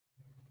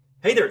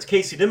Hey there, it's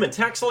Casey Denman,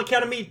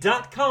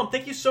 TaxSaleAcademy.com.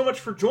 Thank you so much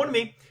for joining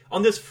me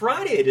on this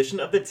Friday edition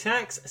of the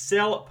Tax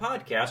Sale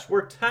Podcast,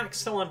 where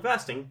tax sale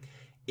investing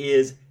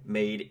is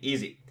made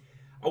easy.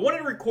 I wanted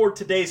to record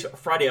today's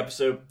Friday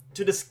episode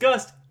to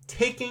discuss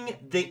taking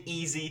the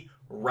easy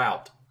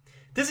route.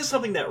 This is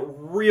something that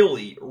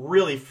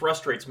really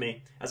frustrates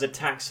me as a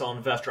tax sale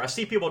investor. I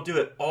see people do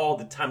it all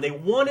the time. They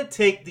want to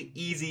take the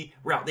easy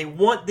route. They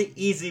want the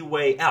easy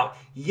way out.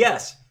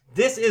 Yes,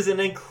 this is an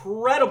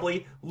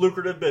incredibly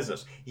lucrative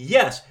business.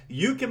 Yes,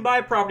 you can buy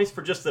properties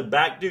for just the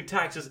back due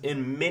taxes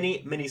in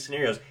many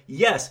scenarios.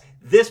 Yes,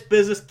 this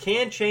business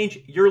can change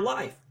your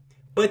life.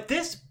 But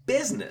this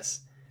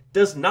business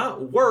does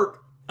not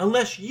work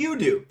unless you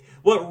do.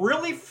 What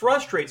really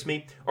frustrates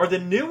me are the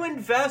new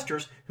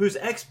investors whose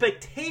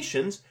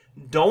expectations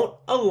don't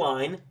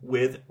align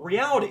with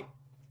reality.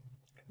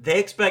 They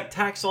expect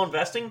tax sale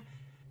investing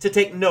to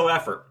take no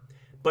effort,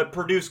 but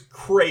produce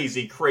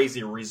crazy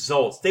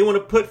results. They want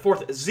to put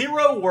forth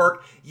zero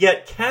work,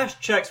 yet cash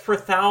checks for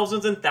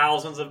thousands and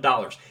thousands of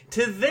dollars.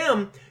 To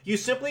them, you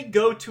simply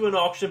go to an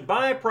auction,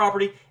 buy a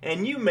property,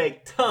 and you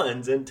make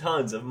tons and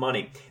tons of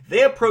money.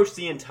 They approach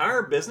the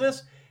entire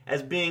business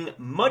as being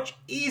much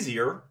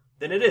easier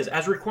than it is,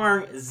 as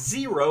requiring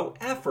zero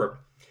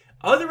effort.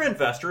 Other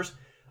investors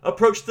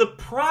approach the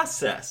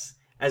process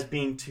as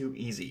being too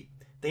easy.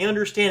 They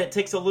understand it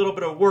takes a little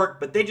bit of work,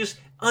 but they just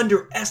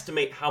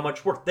underestimate how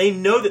much work. They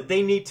know that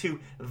they need to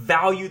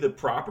value the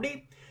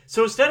property.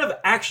 So instead of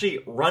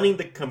actually running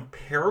the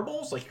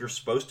comparables like you're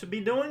supposed to be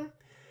doing,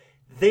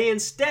 they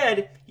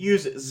instead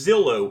use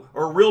Zillow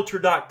or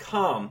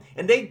Realtor.com,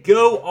 and they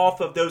go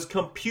off of those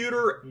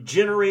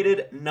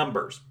computer-generated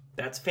numbers.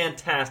 That's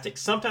fantastic.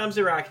 Sometimes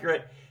they're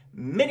accurate.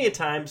 Many a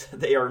times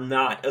they are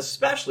not,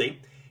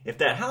 especially if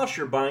that house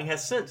you're buying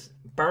has since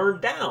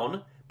burned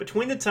down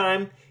between the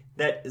time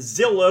that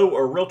Zillow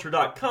or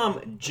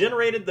Realtor.com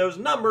generated those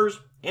numbers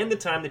and the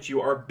time that you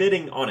are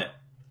bidding on it.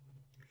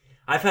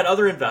 I've had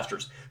other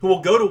investors who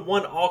will go to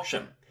one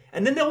auction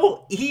and then they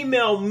will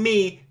email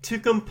me to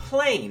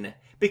complain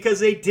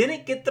because they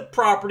didn't get the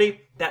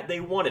property that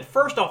they wanted.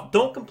 First off,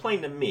 don't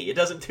complain to me. It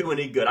doesn't do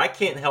any good. I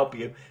can't help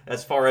you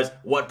as far as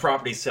what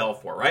properties sell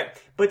for, right?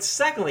 But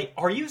secondly,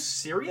 are you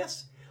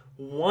serious?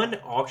 One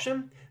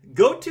auction?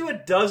 Go to a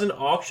dozen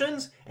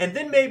auctions, and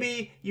then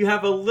maybe you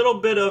have a little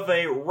bit of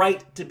a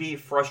right to be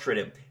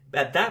frustrated.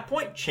 At that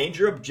point, change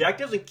your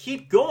objectives and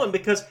keep going,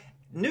 because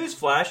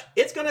newsflash,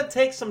 it's going to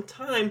take some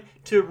time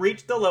to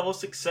reach the level of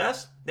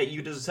success that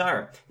you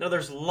desire. Now,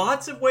 there's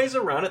lots of ways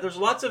around it. There's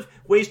lots of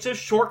ways to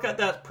shortcut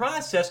that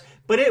process,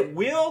 but it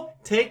will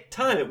take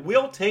time. It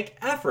will take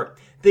effort.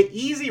 The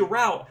easy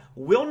route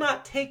will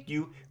not take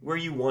you where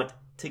you want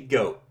to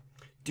go.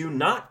 Do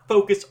not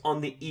focus on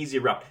the easy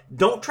route.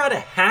 Don't try to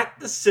hack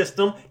the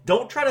system.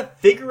 Don't try to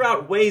figure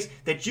out ways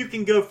that you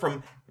can go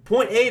from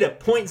point A to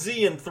point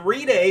Z in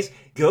 3 days.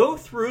 Go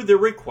through the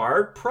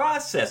required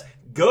process.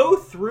 Go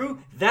through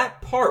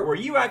that part where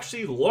you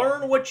actually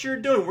learn what you're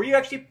doing, where you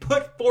actually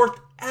put forth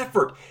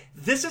effort.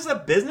 This is a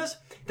business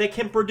that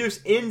can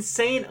produce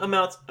insane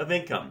amounts of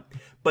income.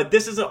 But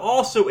this is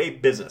also a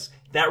business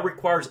that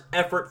requires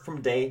effort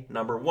from day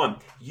number one.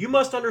 You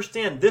must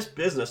understand this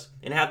business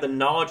and have the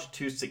knowledge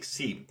to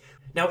succeed.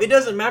 Now, it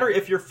doesn't matter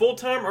if you're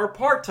full-time or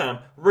part-time,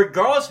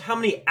 regardless of how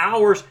many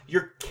hours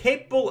you're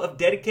capable of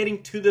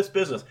dedicating to this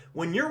business.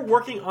 When you're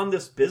working on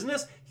this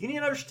business, you need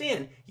to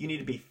understand you need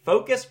to be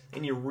focused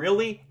and you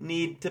really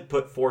need to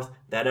put forth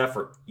that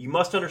effort. You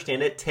must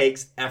understand it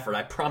takes effort.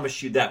 I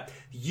promise you that.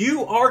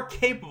 You are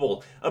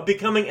capable of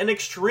becoming an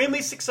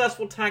extremely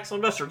successful tax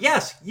investor.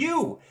 Yes,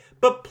 you.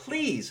 But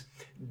please,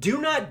 do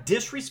not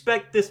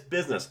disrespect this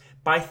business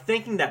by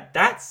thinking that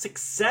that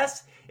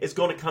success is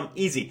going to come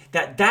easy,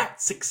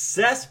 that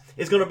success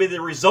is going to be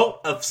the result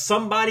of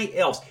somebody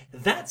else.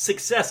 That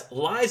success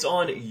lies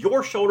on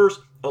your shoulders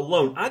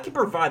alone. I can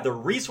provide the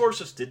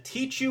resources to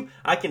teach you.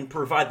 I can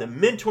provide the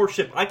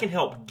mentorship. I can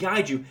help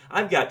guide you.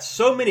 I've got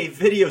so many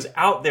videos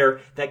out there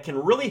that can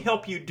really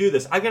help you do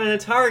this. I've got an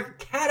entire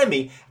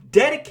academy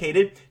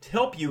dedicated to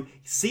help you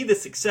see the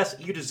success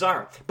you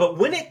desire. But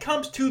when it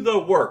comes to the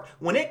work,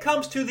 when it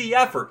comes to the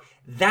effort,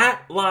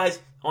 that lies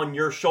on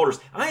your shoulders.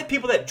 I have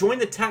people that join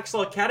the Tax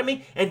Sale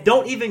Academy and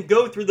don't even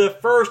go through the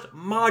first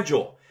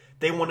module.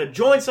 They want to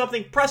join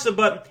something, press a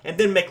button, and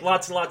then make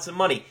lots and lots of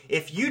money.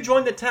 If you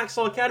join the Tax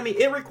Sale Academy,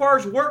 it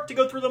requires work to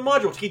go through the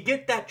modules, to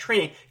get that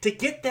training, to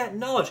get that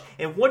knowledge.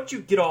 And once you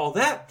get all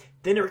that,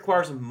 then it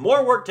requires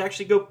more work to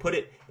actually go put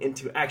it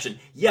into action.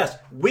 Yes,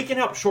 we can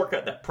help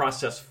shortcut that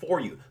process for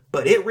you,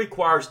 but it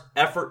requires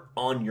effort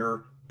on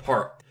your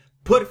part.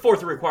 Put forth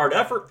the required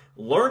effort,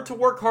 learn to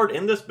work hard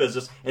in this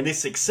business, and the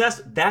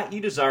success that you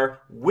desire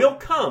will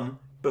come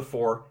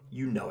before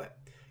you know it.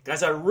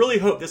 Guys, I really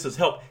hope this has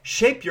helped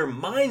shape your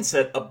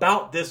mindset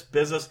about this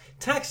business.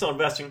 Tax sale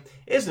investing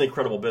is an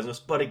incredible business,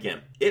 but again,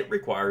 it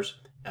requires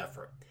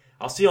effort.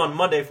 I'll see you on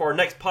Monday for our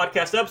next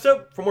podcast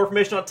episode. For more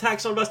information on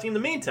tax sale investing in the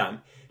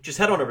meantime, just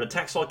head on over to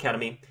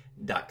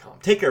TaxSaleAcademy.com.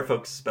 Take care,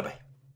 folks. Bye-bye.